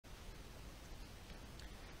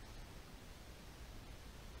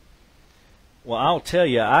Well, I'll tell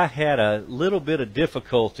you, I had a little bit of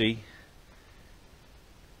difficulty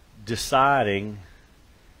deciding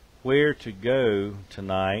where to go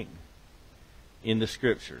tonight in the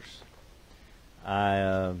Scriptures.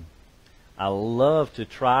 I love to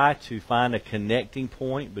try to find a connecting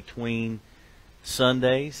point between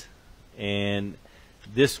Sundays, and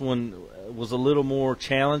this one was a little more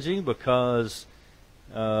challenging because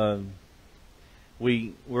we're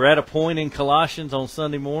at a point in Colossians on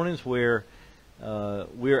Sunday mornings where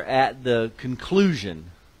we're at the conclusion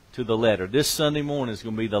to the letter. This Sunday morning is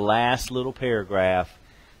going to be the last little paragraph,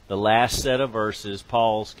 the last set of verses.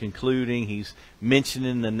 Paul's concluding. He's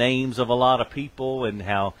mentioning the names of a lot of people and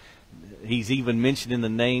how he's even mentioning the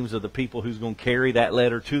names of the people who's going to carry that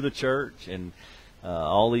letter to the church, and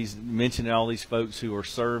mentioning all these folks who are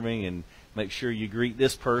serving, and make sure you greet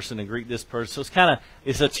this person and greet this person. So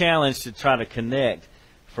it's a challenge to try to connect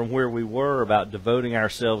from where we were about devoting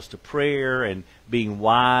ourselves to prayer and being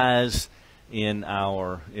wise in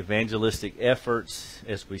our evangelistic efforts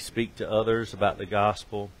as we speak to others about the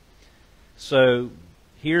gospel. So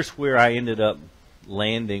here's where I ended up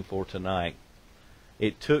landing for tonight.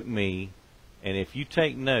 It took me, and if you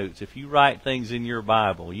take notes, if you write things in your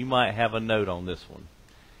Bible, you might have a note on this one.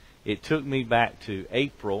 It took me back to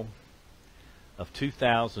April of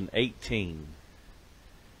 2018.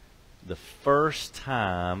 The first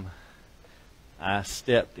time I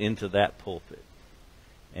stepped into that pulpit.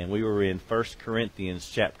 And we were in 1 Corinthians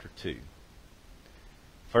chapter 2.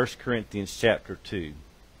 1 Corinthians chapter 2.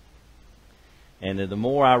 And the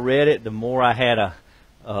more I read it, the more I had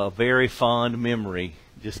a very fond memory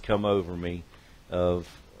just come over me of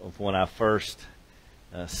when I first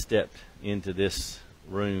stepped into this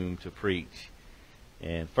room to preach.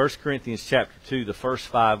 And 1 Corinthians chapter 2, the first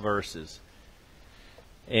 5 verses.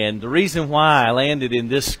 And the reason why I landed in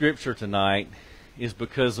this scripture tonight is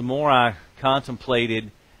because the more I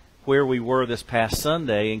contemplated where we were this past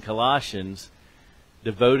Sunday in Colossians,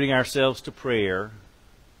 devoting ourselves to prayer,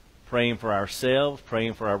 praying for ourselves,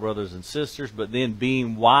 praying for our brothers and sisters, but then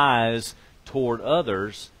being wise toward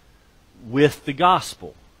others with the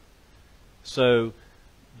gospel. So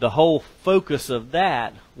the whole focus of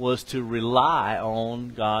that was to rely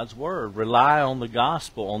on God's Word, rely on the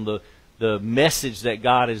gospel, on the message that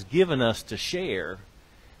God has given us to share.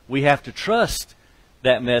 We have to trust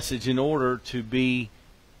that message in order to be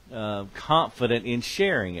confident in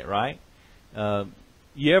sharing it, right?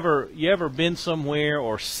 You ever been somewhere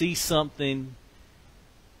or see something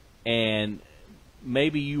and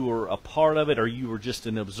maybe you were a part of it or you were just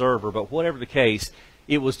an observer, but whatever the case,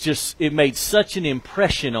 it made such an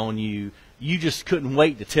impression on you, you just couldn't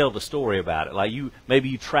wait to tell the story about it. Like maybe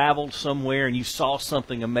you traveled somewhere and you saw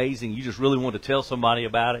something amazing, you just really wanted to tell somebody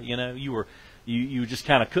about it, you know, you just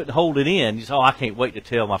kind of couldn't hold it in. You said, I can't wait to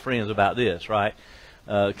tell my friends about this, right?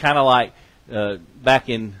 Kind of like back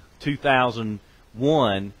in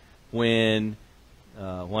 2001 when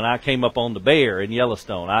I came up on the bear in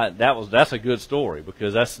Yellowstone. That's a good story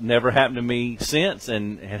because that's never happened to me since,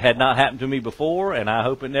 and it had not happened to me before, and I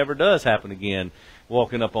hope it never does happen again,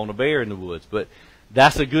 walking up on a bear in the woods. But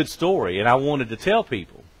that's a good story, and I wanted to tell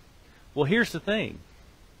people. Well, here's the thing.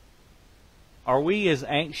 Are we as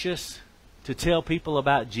anxious to tell people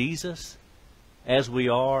about Jesus as we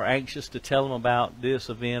are anxious to tell them about this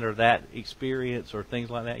event or that experience or things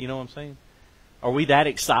like that? You know what I'm saying? Are we that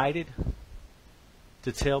excited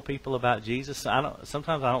to tell people about Jesus?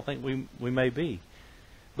 Sometimes I don't think we may be.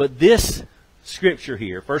 But this scripture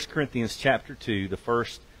here, 1 Corinthians chapter 2, the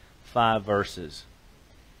first 5 verses,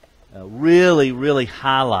 really, really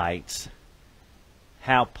highlights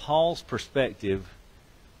how Paul's perspective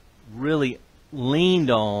really leaned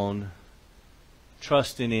on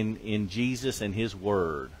trusting in Jesus and His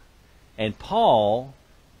Word. And Paul,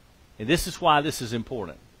 and this is why this is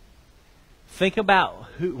important, think about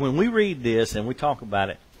when we read this and we talk about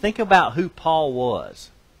it, think about who Paul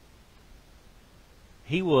was.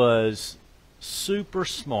 He was super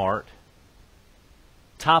smart,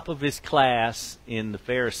 top of his class in the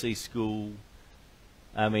Pharisee school.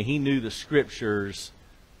 I mean, he knew the Scriptures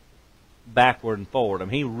backward and forward. I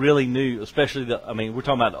mean, he really knew, especially we're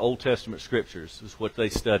talking about the Old Testament Scriptures, is what they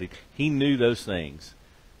studied. He knew those things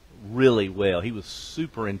really well. He was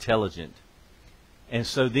super intelligent. And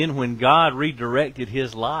so then when God redirected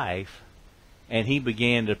his life and he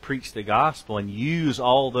began to preach the gospel and use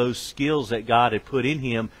all those skills that God had put in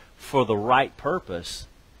him for the right purpose,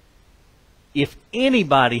 if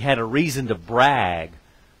anybody had a reason to brag,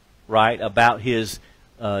 right, about his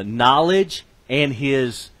knowledge and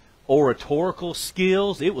his oratorical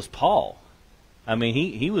skills, it was Paul. I mean,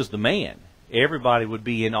 he was the man. Everybody would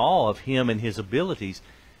be in awe of him and his abilities.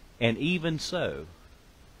 And even so,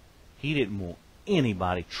 he didn't want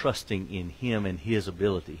anybody trusting in him and his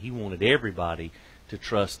ability. He wanted everybody to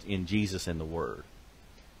trust in Jesus and the Word,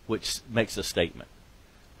 which makes a statement,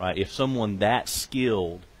 right? If someone that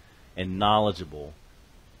skilled and knowledgeable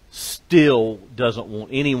still doesn't want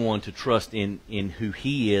anyone to trust in who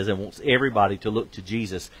he is and wants everybody to look to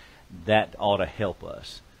Jesus, that ought to help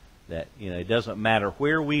us. That, it doesn't matter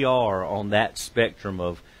where we are on that spectrum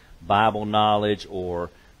of Bible knowledge or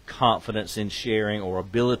confidence in sharing or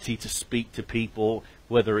ability to speak to people,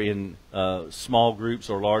 whether in small groups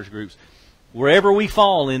or large groups, wherever we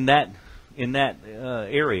fall in that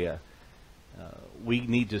area, we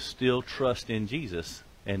need to still trust in Jesus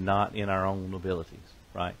and not in our own abilities,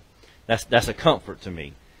 right? That's a comfort to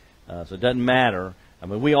me. So it doesn't matter. I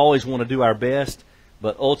mean, we always want to do our best,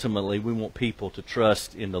 but ultimately we want people to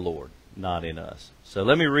trust in the Lord, not in us. So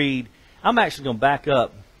let me read. I'm actually going to back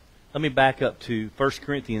up. Let me back up to 1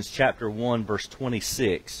 Corinthians chapter 1, verse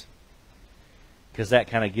 26, because that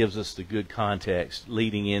kind of gives us the good context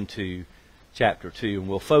leading into chapter 2, and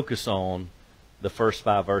we'll focus on the first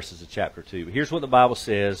 5 verses of chapter 2. But here's what the Bible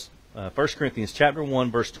says, 1 Corinthians chapter 1,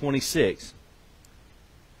 verse 26.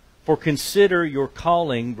 For consider your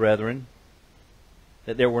calling, brethren,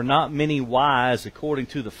 that there were not many wise according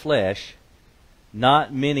to the flesh,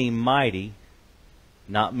 not many mighty,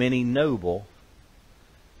 not many noble,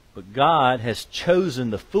 but God has chosen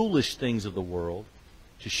the foolish things of the world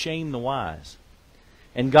to shame the wise.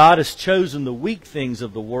 And God has chosen the weak things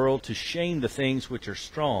of the world to shame the things which are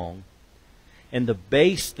strong. And the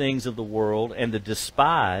base things of the world and the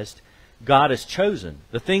despised God has chosen,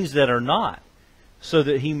 the things that are not, so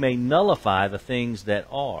that He may nullify the things that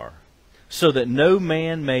are, so that no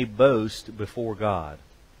man may boast before God.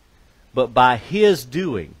 But by His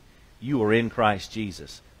doing you are in Christ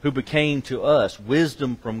Jesus, who became to us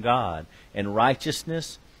wisdom from God, and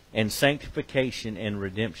righteousness, and sanctification, and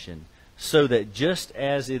redemption, so that just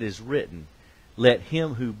as it is written, let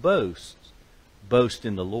him who boasts boast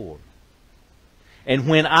in the Lord. And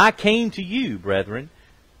when I came to you, brethren,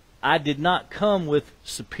 I did not come with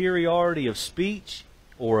superiority of speech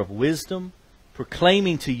or of wisdom,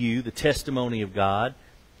 proclaiming to you the testimony of God,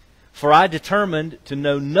 for I determined to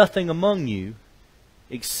know nothing among you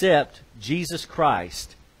except Jesus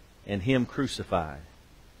Christ and Him crucified.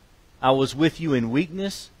 I was with you in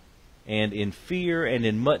weakness and in fear and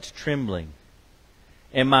in much trembling.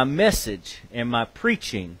 And my message and my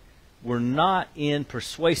preaching were not in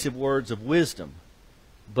persuasive words of wisdom,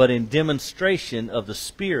 but in demonstration of the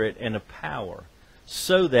Spirit and of power,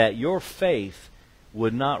 so that your faith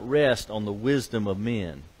would not rest on the wisdom of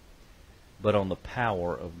men, but on the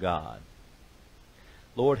power of God.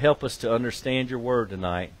 Lord, help us to understand your word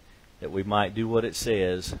tonight, that we might do what it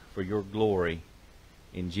says for your glory.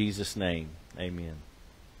 In Jesus' name, amen.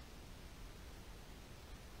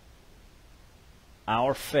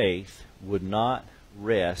 Our faith would not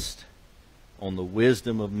rest on the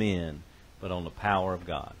wisdom of men, but on the power of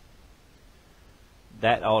God.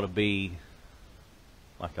 That ought to be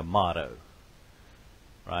like a motto,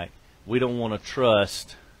 right? We don't want to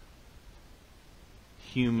trust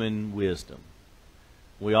human wisdom.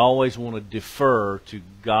 We always want to defer to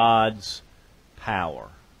God's power.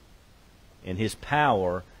 And His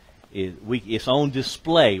power it's on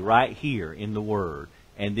display right here in the Word.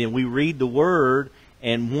 And then we read the Word,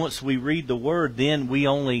 and once we read the Word, then we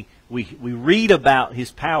read about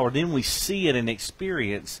His power, then we see it and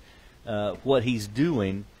experience what He's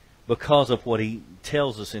doing because of what He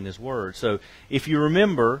tells us in His Word. So if you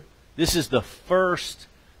remember, this is the first,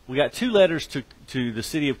 we got 2 letters to the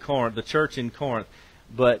city of Corinth, the church in Corinth,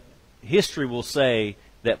 but history will say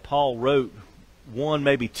that Paul wrote 1,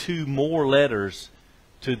 maybe 2 more letters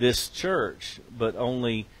to this church, but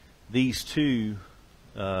only these 2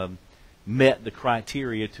 met the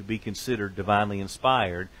criteria to be considered divinely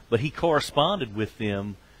inspired. But he corresponded with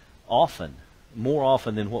them often, more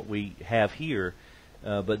often than what we have here.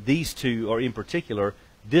 But these 2 are in particular.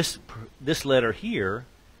 This letter here,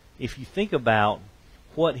 if you think about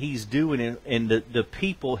what he's doing and the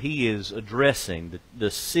people he is addressing,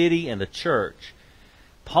 the city and the church,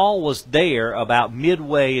 Paul was there about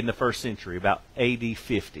midway in the first century, about AD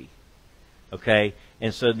 50. Okay?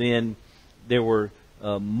 And so then there were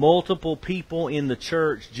multiple people in the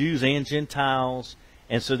church, Jews and Gentiles,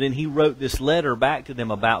 and so then he wrote this letter back to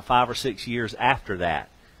them about 5 or 6 years after that.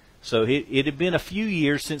 So it had been a few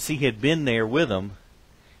years since he had been there with them,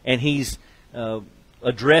 and he's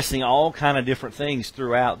addressing all kind of different things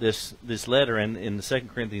throughout this letter and in the 2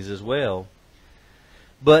 Corinthians as well.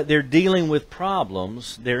 But they're dealing with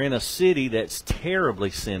problems. They're in a city that's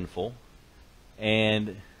terribly sinful,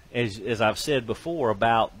 and as I've said before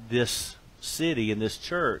about this city and this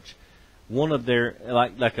church, one of their,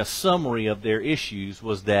 like a summary of their issues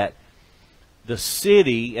was that the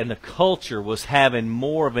city and the culture was having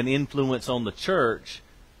more of an influence on the church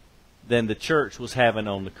than the church was having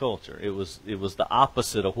on the culture. It was the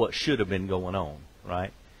opposite of what should have been going on,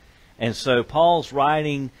 right? And so Paul's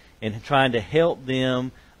writing and trying to help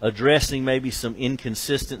them, addressing maybe some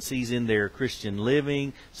inconsistencies in their Christian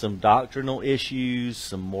living, some doctrinal issues,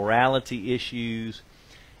 some morality issues.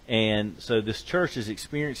 And so this church is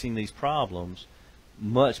experiencing these problems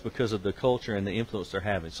much because of the culture and the influence they're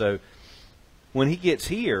having. So when he gets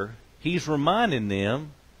here, he's reminding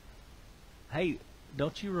them, hey,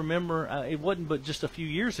 don't you remember, it wasn't but just a few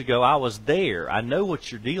years ago I was there. I know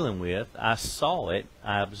what you're dealing with. I saw it.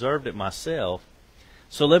 I observed it myself.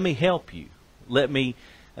 So let me help you. Let me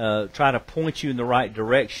try to point you in the right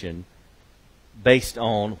direction based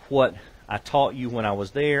on what I taught you when I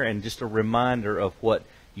was there, and just a reminder of what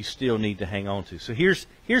you still need to hang on to. So here's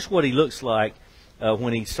what he looks like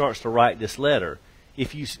when he starts to write this letter.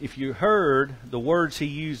 If you heard the words he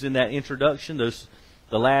used in that introduction,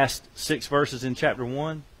 the last 6 verses in chapter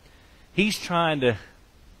 1, he's trying to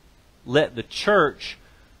let the church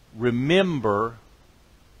remember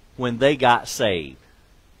when they got saved.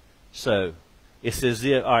 So it's as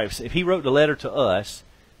if, all right, if he wrote the letter to us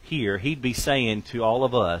here, he'd be saying to all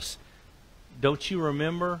of us, don't you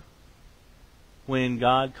remember when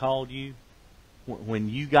God called you? When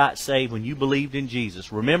you got saved, when you believed in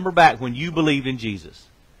Jesus? Remember back when you believed in Jesus.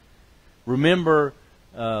 Remember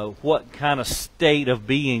what kind of state of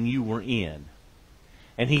being you were in.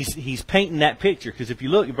 And he's painting that picture, because if you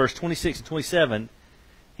look at verse 26 and 27,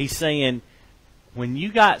 he's saying, when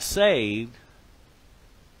you got saved,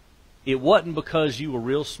 it wasn't because you were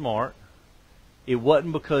real smart. It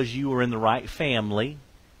wasn't because you were in the right family.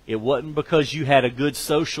 It wasn't because you had a good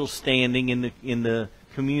social standing in the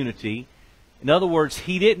community. In other words,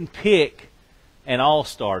 he didn't pick an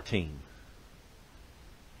all-star team.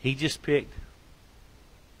 He just picked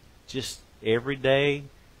just everyday,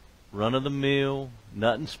 run-of-the-mill,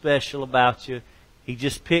 nothing special about you. He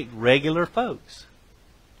just picked regular folks.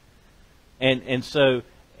 And so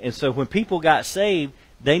when people got saved,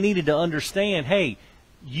 they needed to understand, hey,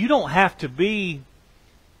 you don't have to be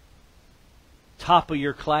top of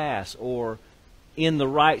your class or in the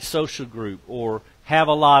right social group or have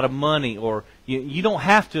a lot of money, or you don't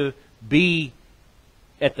have to be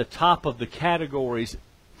at the top of the categories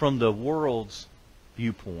from the world's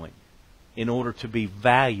viewpoint in order to be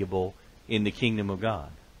valuable in the kingdom of God.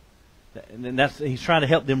 And he's trying to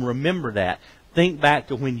help them remember that. Think back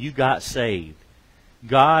to when you got saved.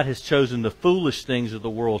 God has chosen the foolish things of the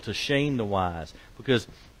world to shame the wise. Because,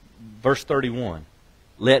 verse 31,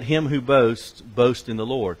 let him who boasts, boast in the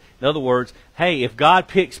Lord. In other words, hey, if God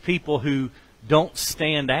picks people who don't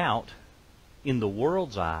stand out in the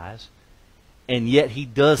world's eyes, and yet he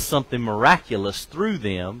does something miraculous through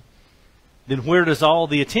them, then where does all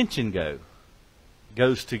the attention go? It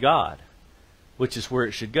goes to God, which is where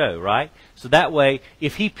it should go, right? So that way,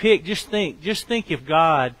 if he picked, just think if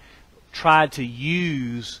God tried to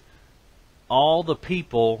use all the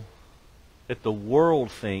people that the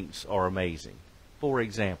world thinks are amazing. For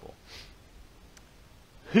example,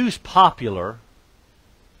 who's popular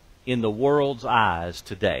in the world's eyes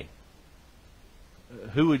today?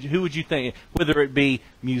 Who would you think, whether it be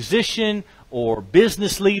musician or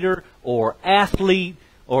business leader or athlete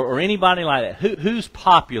or anybody like that, who's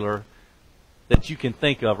popular that you can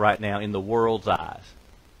think of right now in the world's eyes?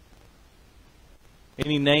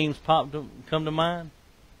 Any names come to mind?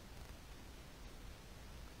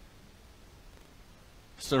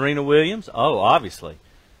 Serena Williams? Oh, obviously.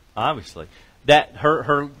 That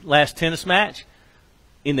her last tennis match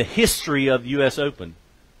in the history of the U.S. Open,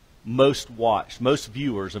 most watched, most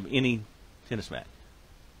viewers of any tennis match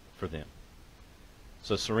for them.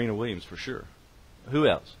 So Serena Williams for sure. Who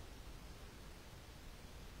else?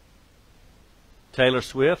 Taylor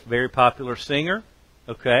Swift, very popular singer.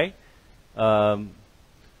 Okay.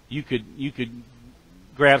 You could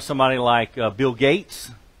grab somebody like Bill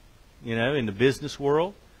Gates, in the business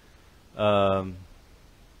world. Trying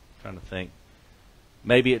to think.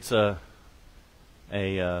 Maybe it's a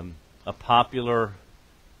popular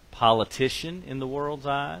politician in the world's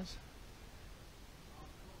eyes.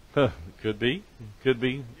 Could be.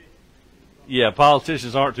 Yeah,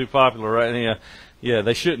 politicians aren't too popular, right? Yeah,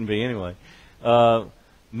 they shouldn't be anyway.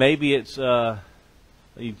 Maybe it's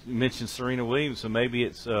you mentioned Serena Williams, so maybe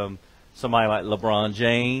it's somebody like LeBron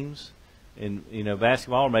James in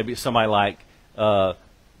basketball, or maybe it's somebody like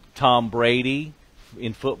Tom Brady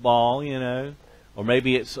in football, or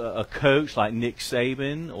maybe it's a coach like Nick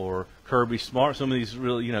Saban or Kirby Smart, some of these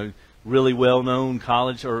really well-known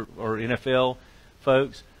college or NFL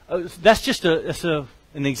folks. That's just an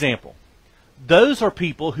example. Those are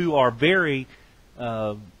people who are very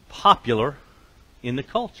popular in the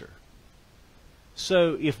culture.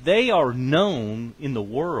 So if they are known in the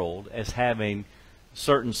world as having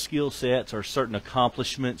certain skill sets or certain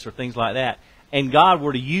accomplishments or things like that, and God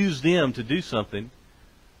were to use them to do something,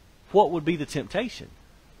 what would be the temptation?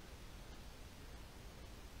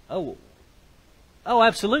 Oh,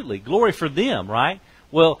 absolutely. Glory for them, right?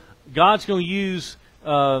 Well, God's going to use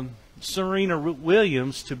Serena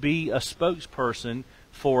Williams to be a spokesperson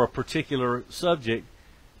for a particular subject.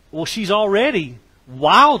 Well, she's already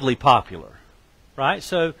wildly popular, right?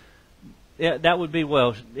 So that would be,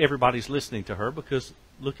 well, everybody's listening to her because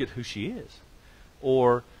look at who she is.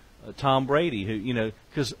 Or Tom Brady, who,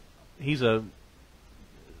 because he's a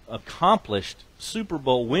accomplished Super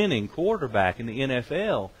Bowl winning quarterback in the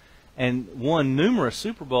NFL and won numerous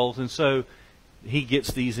Super Bowls, and so he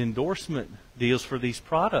gets these endorsement deals for these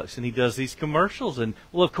products, and he does these commercials, and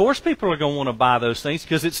well, of course, people are going to want to buy those things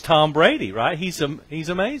because it's Tom Brady, right? He's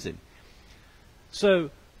amazing. So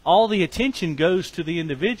all the attention goes to the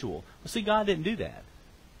individual. Well, see, God didn't do that.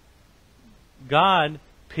 God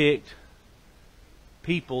picked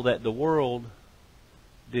people that the world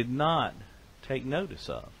did not take notice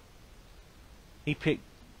of. He picked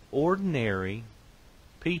ordinary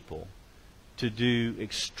people to do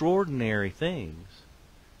extraordinary things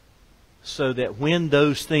so that when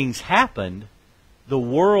those things happened, the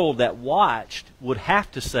world that watched would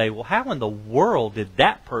have to say, well, how in the world did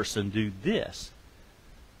that person do this?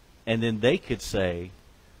 And then they could say,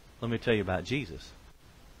 let me tell you about Jesus.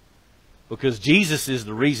 Because Jesus is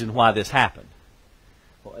the reason why this happened.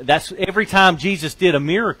 That's every time Jesus did a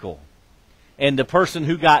miracle and the person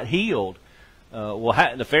who got healed,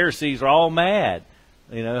 the Pharisees are all mad.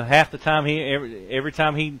 Half the time every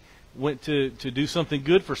time he went to do something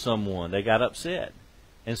good for someone, they got upset.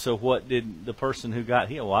 And so what did the person who got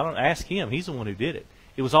healed? Well, I don't ask him. He's the one who did it.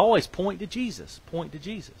 It was always point to Jesus. Point to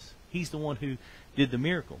Jesus. He's the one who did the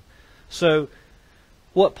miracle. So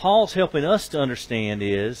what Paul's helping us to understand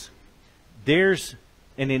is there's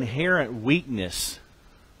an inherent weakness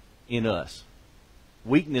in us.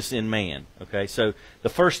 Weakness in man. Okay, so the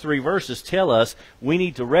first 3 verses tell us we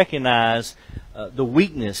need to recognize the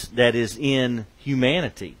weakness that is in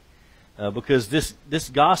humanity, because this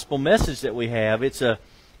gospel message that we have, it's a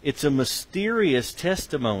mysterious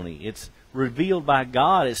testimony. It's revealed by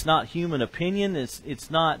God. It's not human opinion. It's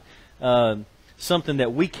not something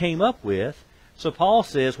that we came up with. So Paul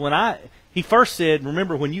says, he first said,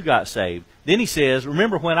 remember when you got saved. Then he says,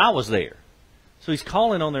 remember when I was there. So he's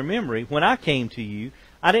calling on their memory. When I came to you,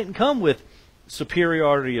 I didn't come with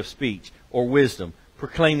superiority of speech or wisdom,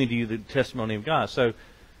 proclaiming to you the testimony of God. So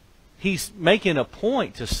he's making a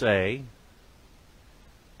point to say,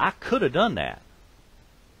 I could have done that.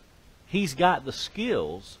 He's got the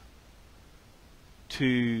skills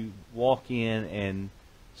to walk in and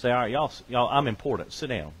say, all right, y'all, I'm important. Sit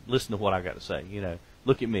down. Listen to what I got to say.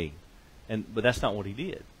 Look at me. But that's not what he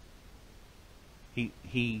did.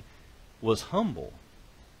 He was humble.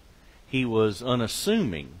 He was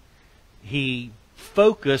unassuming. He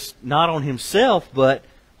focused not on himself, but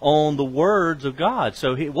on the words of God.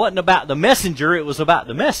 So it wasn't about the messenger, it was about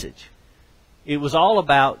the message. It was all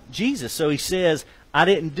about Jesus. So he says, I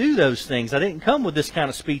didn't do those things. I didn't come with this kind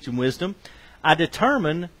of speech and wisdom. I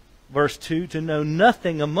determined, verse 2, to know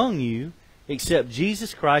nothing among you except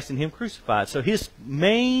Jesus Christ and Him crucified. So his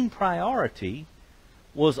main priority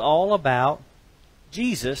was all about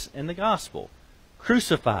Jesus and the gospel.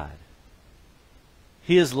 Crucified.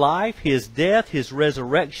 His life, His death, His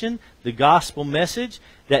resurrection, the gospel message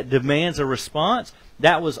that demands a response,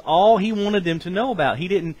 that was all he wanted them to know about. He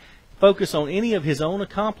didn't focus on any of his own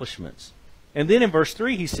accomplishments. And then in verse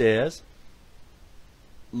 3 he says,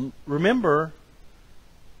 remember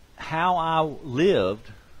how I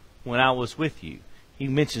lived when I was with you. He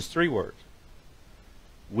mentions 3 words.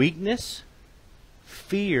 Weakness,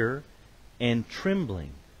 fear, and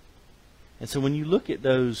trembling. And so when you look at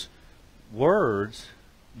those words,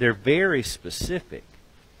 they're very specific.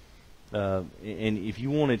 And if you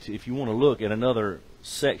want to look at another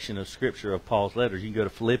section of Scripture of Paul's letters, you can go to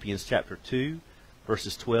Philippians chapter 2,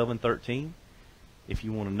 verses 12 and 13. If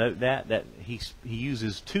you want to note that he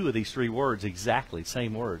uses 2 of these 3 words exactly,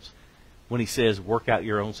 same words, when he says, work out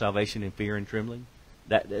your own salvation in fear and trembling.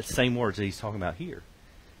 That same words that he's talking about here.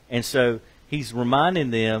 And so he's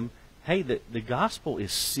reminding them, hey, the gospel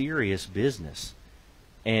is serious business.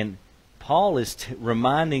 And Paul is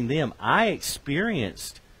reminding them, I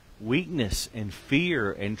experienced weakness and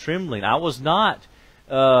fear and trembling. I was not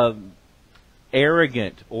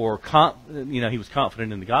arrogant or he was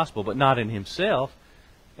confident in the gospel, but not in himself.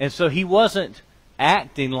 And so he wasn't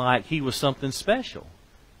acting like he was something special.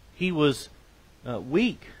 He was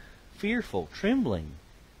weak, fearful, trembling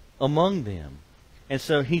among them. And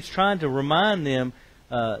so he's trying to remind them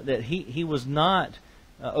that he was not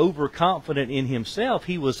overconfident in himself.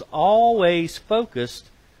 He was always focused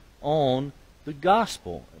on the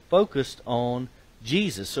gospel, focused on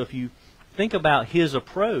Jesus. So if you think about his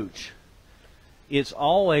approach, it's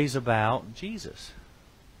always about Jesus.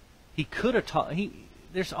 He could have taught.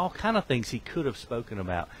 There's all kind of things he could have spoken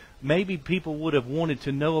about. Maybe people would have wanted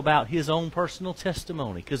to know about his own personal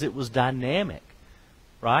testimony because it was dynamic,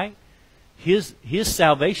 right? His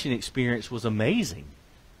salvation experience was amazing.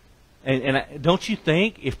 And don't you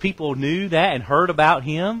think if people knew that and heard about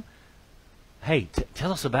him, hey,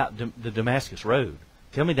 tell us about the Damascus Road.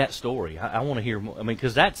 Tell me that story. I want to hear more. I mean,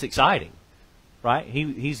 because that's exciting, right?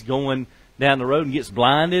 He's going down the road and gets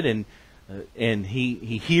blinded, and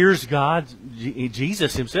he hears God.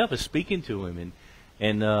 Jesus himself is speaking to him,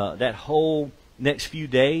 and that whole next few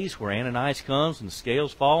days where Ananias comes and the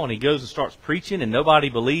scales fall, and he goes and starts preaching, and nobody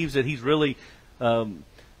believes that he's really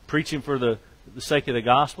preaching for the sake of the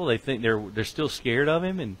gospel. They think they're still scared of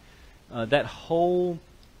him, and that whole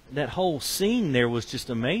scene there was just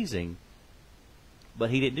amazing. But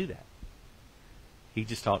he didn't do that. He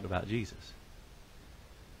just talked about Jesus.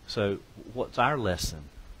 So what's our lesson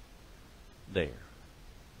there?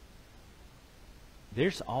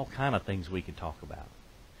 There's all kind of things we can talk about.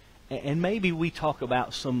 And maybe we talk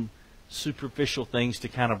about some superficial things to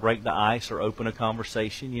kind of break the ice or open a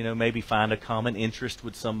conversation. You know, maybe find a common interest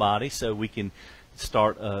with somebody so we can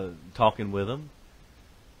start talking with them.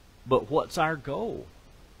 But what's our goal?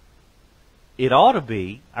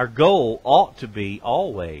 Our goal ought to be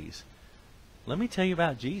always, let me tell you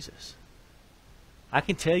about Jesus. I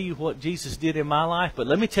can tell you what Jesus did in my life, but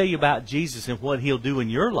let me tell you about Jesus and what he'll do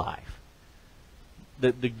in your life.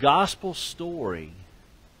 The gospel story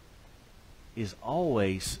is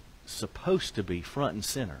always supposed to be front and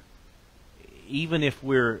center. Even if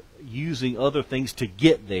we're using other things to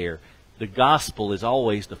get there, the gospel is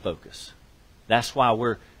always the focus. That's why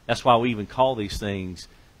we even call these things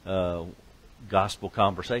gospel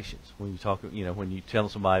conversations. When you talk, when you tell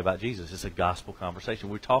somebody about Jesus, it's a gospel conversation.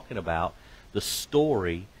 We're talking about the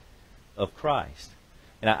story of Christ.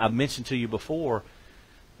 And I've mentioned to you before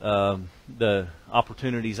the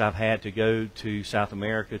opportunities I've had to go to South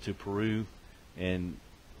America, to Peru, and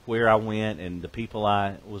where I went, and the people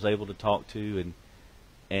I was able to talk to,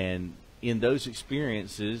 and in those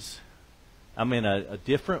experiences, I'm in a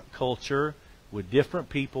different culture with different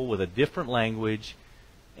people with a different language,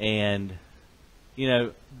 and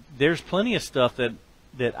there's plenty of stuff that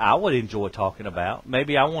I would enjoy talking about.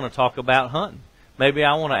 Maybe I want to talk about hunting. Maybe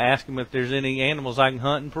I want to ask them if there's any animals I can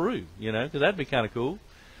hunt in Peru, because that'd be kind of cool,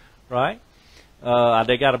 right?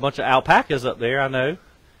 They got a bunch of alpacas up there, I know,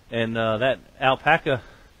 and that alpaca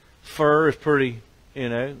fur is pretty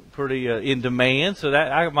in demand, so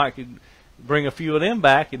that I might could bring a few of them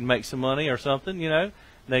back and make some money or something,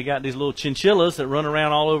 They got these little chinchillas that run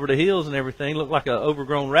around all over the hills and everything, look like an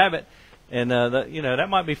overgrown rabbit, and that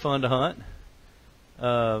might be fun to hunt.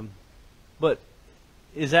 But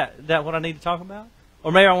is that what I need to talk about?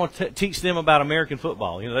 Or maybe I want to teach them about American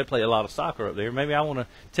football. They play a lot of soccer up there. Maybe I want to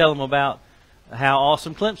tell them about how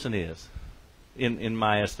awesome Clemson is, in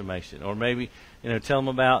my estimation. Or maybe tell them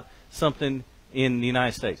about something in the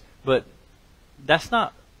United States. But that's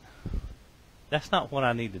not what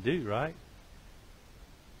I need to do, right?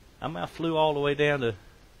 I flew all the way down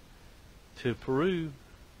to Peru,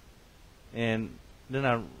 and then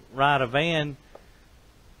I ride a van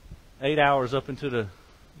 8 hours up into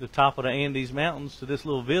the top of the Andes Mountains to this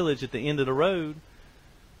little village at the end of the road.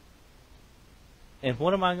 And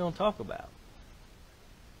what am I going to talk about?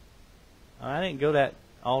 I didn't go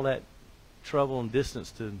all that trouble and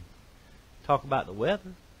distance to talk about the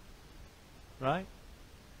weather, right?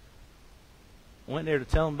 I went there to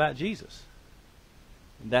tell them about Jesus.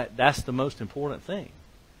 That's the most important thing.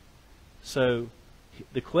 So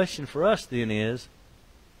the question for us then is,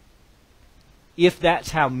 if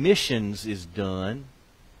that's how missions is done,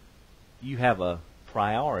 you have a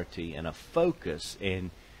priority and a focus,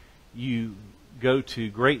 and you go to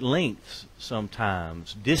great lengths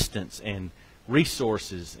sometimes, distance and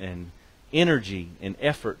resources and energy and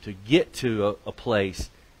effort to get to a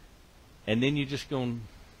place, and then you're just going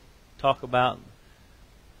to talk about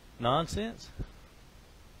nonsense?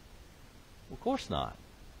 Of course not.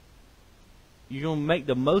 You're going to make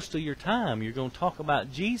the most of your time. You're going to talk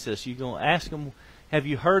about Jesus. You're going to ask them, Have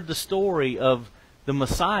you heard the story of the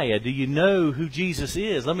Messiah? Do you know who Jesus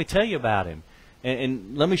is? Let me tell you about him.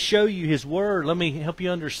 And let me show you his word. Let me help you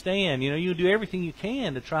understand. You do everything you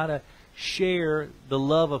can to try to share the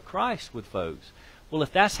love of Christ with folks. Well,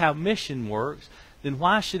 if that's how mission works, then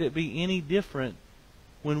why should it be any different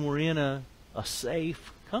when we're in a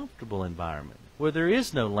safe, comfortable environment where there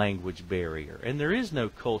is no language barrier and there is no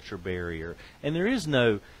culture barrier and there is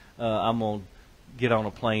no I'm going to get on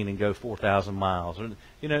a plane and go 4,000 miles.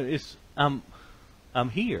 I'm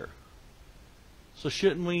here. So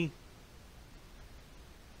shouldn't we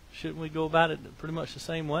go about it pretty much the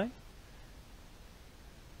same way?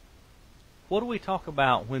 What do we talk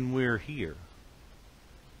about when we're here?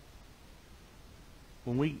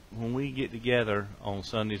 When we get together on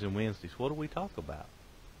Sundays and Wednesdays, what do we talk about?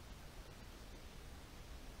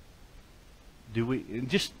 Do we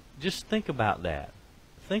just think about that?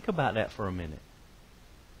 Think about that for a minute.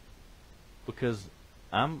 Because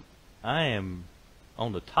I am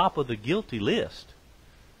on the top of the guilty list.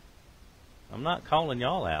 I'm not calling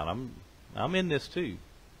y'all out. I'm in this too.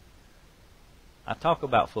 I talk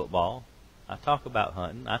about football. I talk about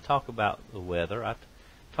hunting. I talk about the weather. I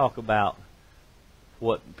talk about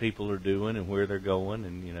what people are doing and where they're going,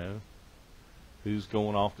 and who's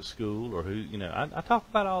going off to school or who. I talk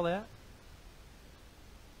about all that.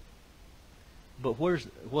 But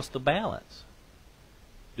what's the balance?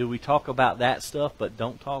 Do we talk about that stuff but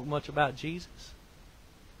don't talk much about Jesus?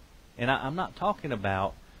 And I'm not talking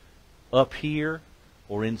about up here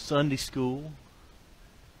or in Sunday school.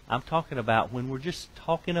 I'm talking about when we're just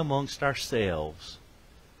talking amongst ourselves.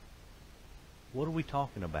 What are we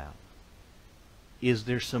talking about? Is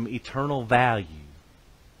there some eternal value?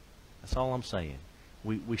 That's all I'm saying.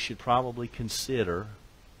 We should probably consider,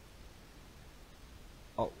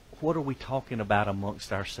 what are we talking about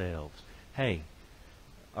amongst ourselves? Hey,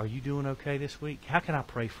 are you doing okay this week? How can I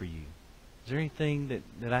pray for you? Is there anything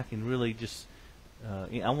that I can really just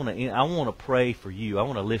I want to pray for you. I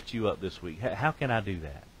want to lift you up this week. How can I do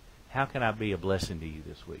that? How can I be a blessing to you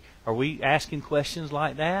this week? Are we asking questions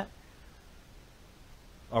like that?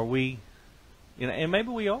 Are we, and maybe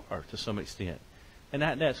we are to some extent, and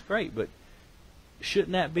that's great. But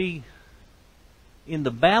shouldn't that be in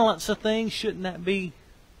the balance of things? Shouldn't that be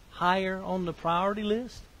higher on the priority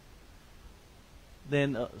list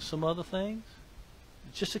than some other things?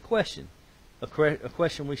 It's just a question, a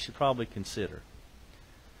question we should probably consider.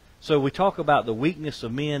 So we talk about the weakness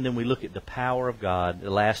of men, then we look at the power of God,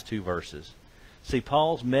 the last two verses. See,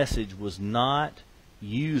 Paul's message was not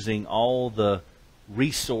using all the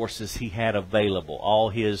resources he had available, all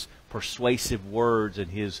his persuasive words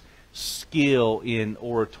and his skill in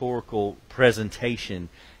oratorical presentation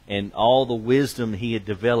and all the wisdom he had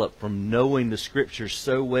developed from knowing the Scriptures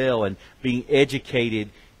so well and being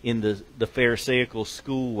educated in the Pharisaical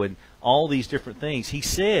school and all these different things. He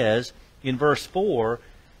says in verse 4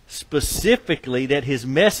 specifically that his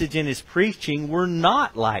message and his preaching were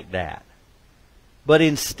not like that. But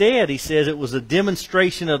instead, he says it was a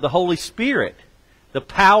demonstration of the Holy Spirit, the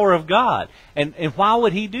power of God. And why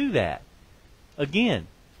would he do that? Again,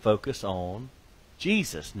 focus on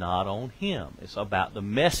Jesus, not on him. It's about the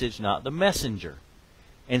message, not the messenger.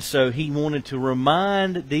 And so he wanted to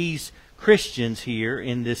remind these Christians here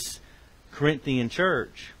in this Corinthian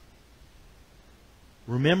church,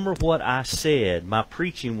 remember what I said. My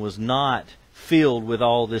preaching was not filled with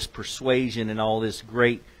all this persuasion and all this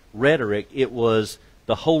great rhetoric. It was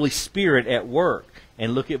the Holy Spirit at work.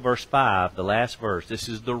 And look at verse 5, the last verse. This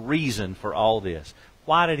is the reason for all this.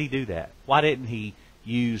 Why did he do that? Why didn't he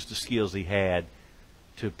use the skills he had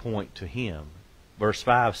to point to him? Verse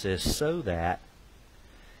 5 says, so that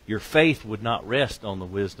your faith would not rest on the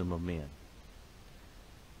wisdom of men,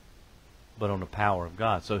 but on the power of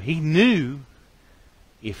God. So he knew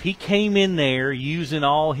if he came in there using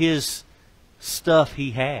all his stuff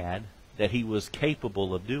he had that he was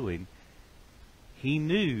capable of doing, he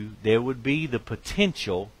knew there would be the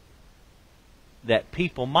potential that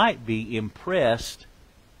people might be impressed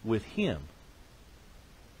with him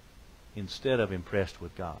instead of impressed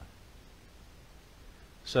with God.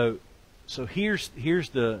 So here's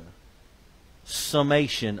the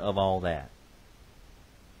summation of all that.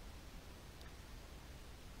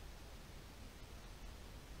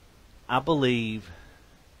 I believe,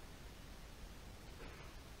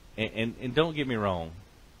 and don't get me wrong,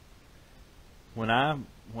 when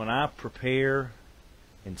I prepare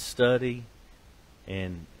and study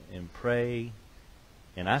and pray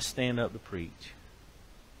and I stand up to preach,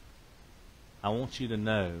 I want you to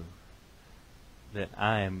know that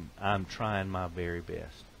I'm trying my very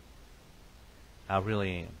best. I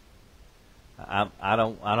really am. I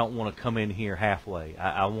don't want to come in here halfway.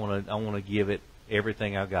 I want to give it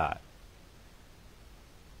everything I got.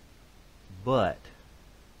 But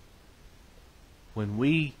when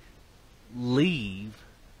we leave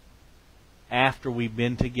after we've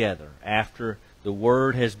been together, after the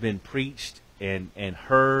Word has been preached and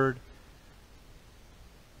heard,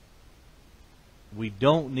 we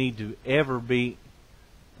don't need to ever be...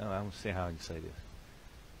 I don't see how I can say this.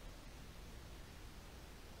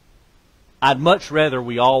 I'd much rather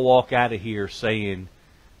we all walk out of here saying,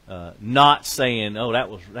 not saying, "Oh,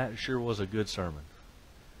 that sure was a good sermon."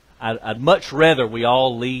 I'd much rather we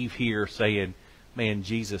all leave here saying, "Man,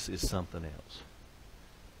 Jesus is something else.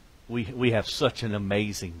 We have such an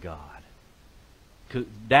amazing God." 'Cause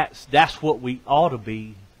that's what we ought to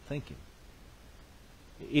be thinking.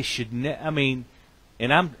 It should. And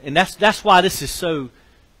that's why this is so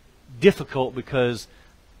difficult, because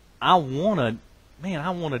I want to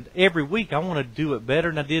every week I want to do it better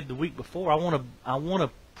than I did the week before. I want to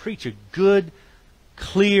preach a good,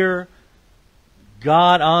 clear,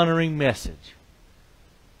 God-honoring message.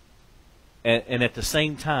 And at the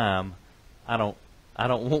same time, I don't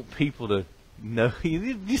want people to know. Do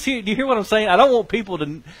you hear what I'm saying? I don't want people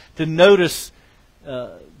to notice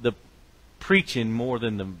the preaching more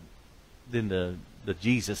than the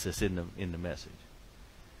Jesus that's in the message.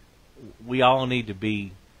 We all need to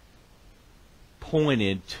be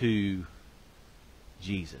pointed to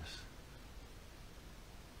Jesus.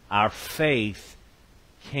 Our faith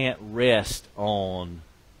can't rest on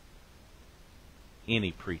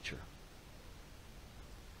any preacher.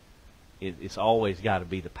 It's always got to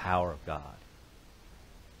be the power of God.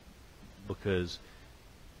 Because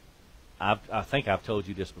I think I've told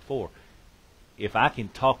you this before. If I can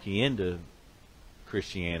talk you into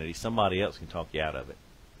Christianity, somebody else can talk you out of it.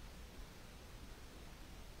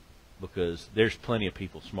 Because there's plenty of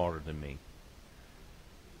people smarter than me.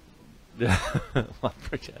 I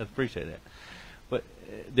appreciate that. But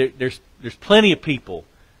there's plenty of people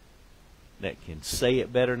that can say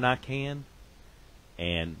it better than I can,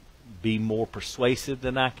 and be more persuasive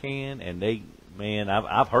than I can. And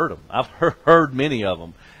I've heard them. I've heard many of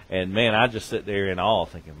them, and man, I just sit there in awe,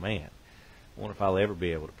 thinking, man, I wonder if I'll ever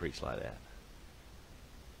be able to preach like that.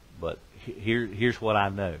 But here's what I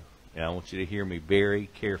know. And I want you to hear me very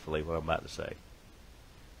carefully what I'm about to say.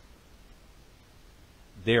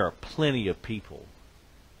 There are plenty of people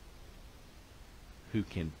who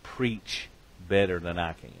can preach better than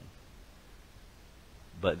I can.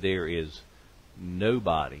 But there is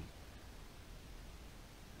nobody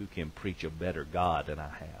who can preach a better God than I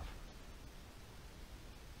have.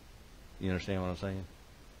 You understand what I'm saying?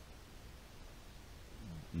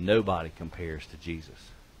 Nobody compares to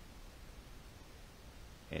Jesus.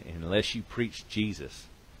 And unless you preach Jesus,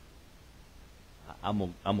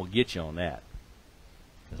 I'm gonna get you on that,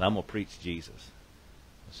 because I'm gonna preach Jesus.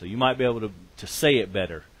 So you might be able to say it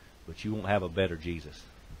better, but you won't have a better Jesus,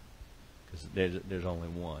 because there's only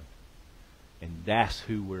one, and that's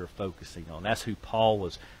who we're focusing on. That's who Paul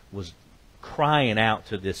was crying out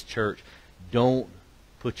to this church. Don't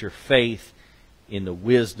put your faith in the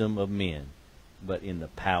wisdom of men, but in the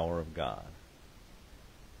power of God.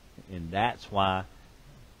 And that's why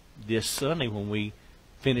this Sunday, when we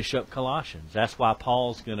finish up Colossians, that's why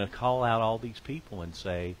Paul's going to call out all these people and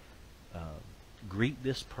say, greet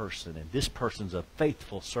this person, and this person's a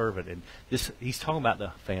faithful servant. And he's talking about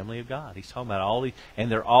the family of God. He's talking about all these,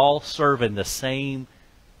 and they're all serving the same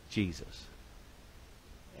Jesus.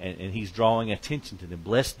 And he's drawing attention to them.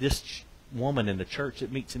 Bless this woman in the church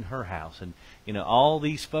that meets in her house, and all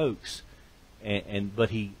these folks.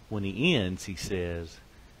 But when he ends, he says,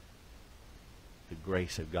 the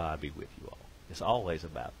grace of God be with you all. It's always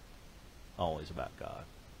about God,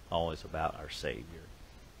 always about our Savior.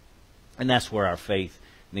 And that's where our faith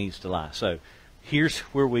needs to lie. So here's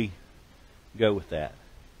where we go with that.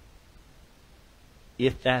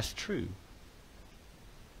 If that's true,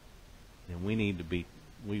 then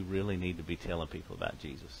we really need to be telling people about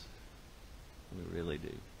Jesus. We really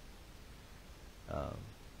do.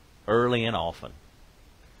 Early and often,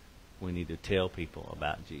 we need to tell people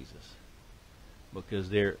about Jesus. Because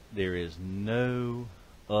there is no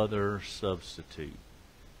other substitute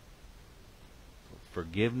for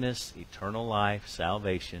forgiveness, eternal life,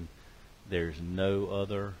 salvation. There's no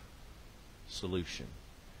other solution.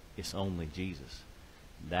 It's only Jesus.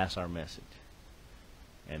 That's our message.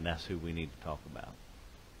 And that's who we need to talk about.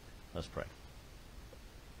 Let's pray.